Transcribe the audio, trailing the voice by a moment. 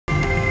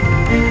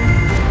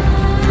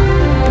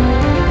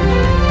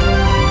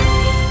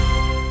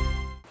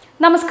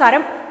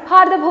നമസ്കാരം,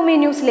 ഭാരതഭൂമി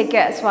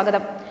ന്യൂസിലേക്ക്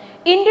സ്വാഗതം.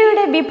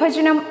 ഇന്ത്യയുടെ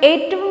വിഭജനം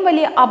ഏറ്റവും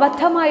വലിയ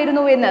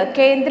അബദ്ധമായിരുന്നുവെന്ന്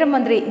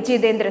കേന്ദ്രമന്ത്രി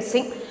ജിതേന്ദ്ര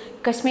സിംഗ്.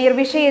 കശ്മീർ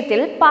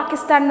വിഷയത്തിൽ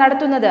പാകിസ്ഥാൻ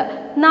നടത്തുന്നത്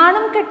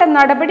നാണം കെട്ട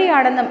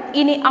നടപടിയാണെന്നും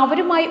ഇനി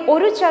അവരുമായി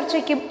ഒരു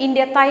ചർച്ചയ്ക്കും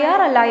ഇന്ത്യ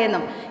തയ്യാറല്ല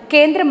എന്നും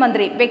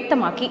കേന്ദ്രമന്ത്രി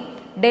വ്യക്തമാക്കി.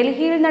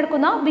 ഡൽഹിയിൽ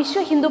നടക്കുന്ന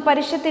വിശ്വ ഹിന്ദു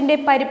പരിഷത്തിന്റെ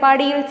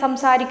പരിപാടിയിൽ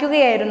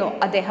സംസാരിക്കുകയായിരുന്നു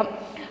അദ്ദേഹം.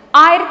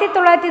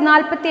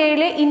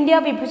 1947 ഇന്ത്യ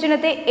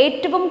വിഭജനത്തെ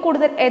ഏറ്റവും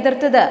കൂടുതൽ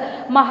എതിർത്തത്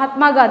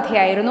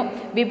മഹാത്മാഗാന്ധിയായിരുന്നു.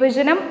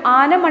 വിഭജനം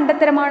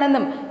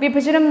ആനമണ്ടത്തരമാണെന്നും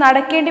വിഭജനം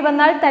നടക്കേണ്ടി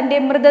വന്നാൽ തന്റെ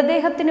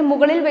മൃതദേഹത്തിന്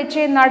മുകളിൽ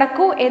വെച്ചേ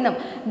നടക്കൂ എന്നും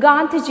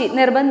ഗാന്ധിജി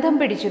നിർബന്ധം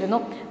പിടിച്ചിരുന്നു.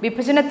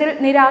 വിഭജനത്തിൽ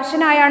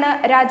നിരാശനായാണ്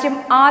രാജ്യം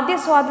ആദ്യ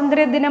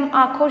സ്വാതന്ത്ര്യ ദിനം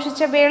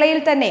ആഘോഷിച്ച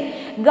വേളയിൽ തന്നെ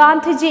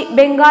ഗാന്ധിജി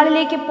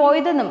ബംഗാളിലേക്ക്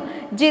പോയതെന്നും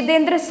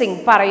ജിതേന്ദ്ര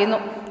സിംഗ്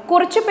പറയുന്നു.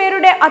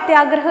 കുറച്ചുപേരുടെ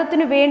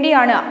അത്യാഗ്രഹത്തിനു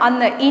വേണ്ടിയാണ്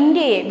അന്ന്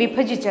ഇന്ത്യയെ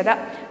വിഭജിച്ചത്.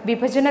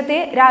 വിഭജനത്തെ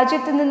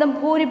രാജ്യത്ത് നിന്നും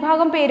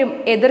ഭൂരിഭാഗം പേരും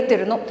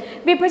എതിർത്തിരുന്നു.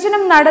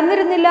 വിഭജനം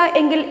നടന്നിരുന്നില്ല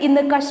എങ്കിൽ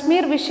ഇന്ന്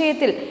കശ്മീർ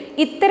വിഷയത്തിൽ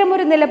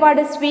ഇത്തരമൊരു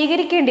നിലപാട്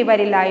സ്വീകരിക്കേണ്ടി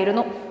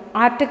വരില്ലായിരുന്നു.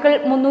 ആർട്ടിക്കിൾ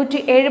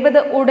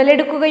 370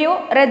 ഉടലെടുക്കുകയോ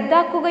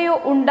റദ്ദാക്കുകയോ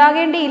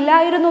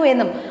ഉണ്ടാകേണ്ടിയില്ലായിരുന്നു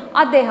എന്നും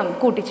അദ്ദേഹം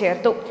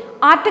കൂട്ടിച്ചേർത്തു.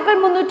 ആർട്ടിക്കിൾ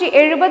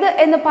 370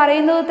 എന്ന്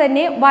പറയുന്നത്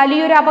തന്നെ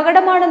വലിയൊരു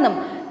അപകടമാണെന്നും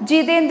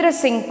ജിതേന്ദ്ര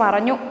സിംഗ്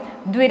പറഞ്ഞു.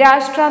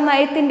 ദ്വിരാഷ്ട്ര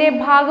നയത്തിന്റെ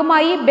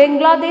ഭാഗമായി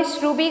ബംഗ്ലാദേശ്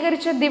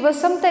രൂപീകരിച്ച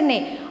ദിവസം തന്നെ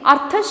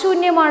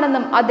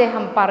അർത്ഥശൂന്യമാണെന്നും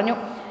അദ്ദേഹം പറഞ്ഞു.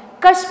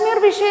 കശ്മീർ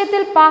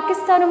വിഷയത്തിൽ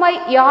പാകിസ്ഥാനുമായി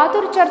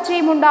യാതൊരു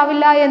ചർച്ചയും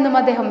ഉണ്ടാവില്ല എന്നും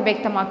അദ്ദേഹം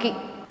വ്യക്തമാക്കി.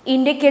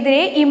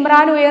 ഇന്ത്യക്കെതിരെ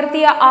ഇമ്രാൻ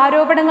ഉയർത്തിയ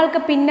ആരോപണങ്ങൾക്ക്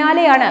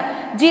പിന്നാലെയാണ്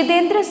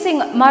ജിതേന്ദ്ര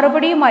സിംഗ്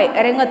മറുപടിയുമായി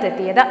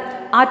രംഗത്തെത്തിയത്.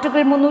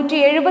 ആർട്ടിക്കിൾ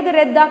 370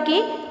 റദ്ദാക്കി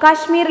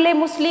കാശ്മീരിലെ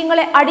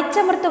മുസ്ലിങ്ങളെ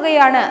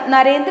അടിച്ചമർത്തുകയാണ്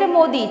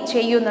നരേന്ദ്രമോദി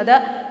ചെയ്യുന്നത്.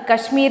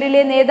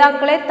 കശ്മീരിലെ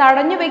നേതാക്കളെ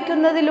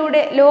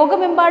തടഞ്ഞുവെക്കുന്നതിലൂടെ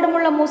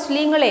ലോകമെമ്പാടുമുള്ള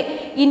മുസ്ലിങ്ങളെ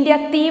ഇന്ത്യ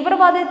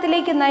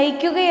തീവ്രവാദത്തിലേക്ക്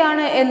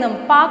നയിക്കുകയാണ് എന്നും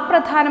പാക്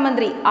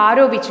പ്രധാനമന്ത്രി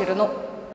ആരോപിച്ചിരുന്നു.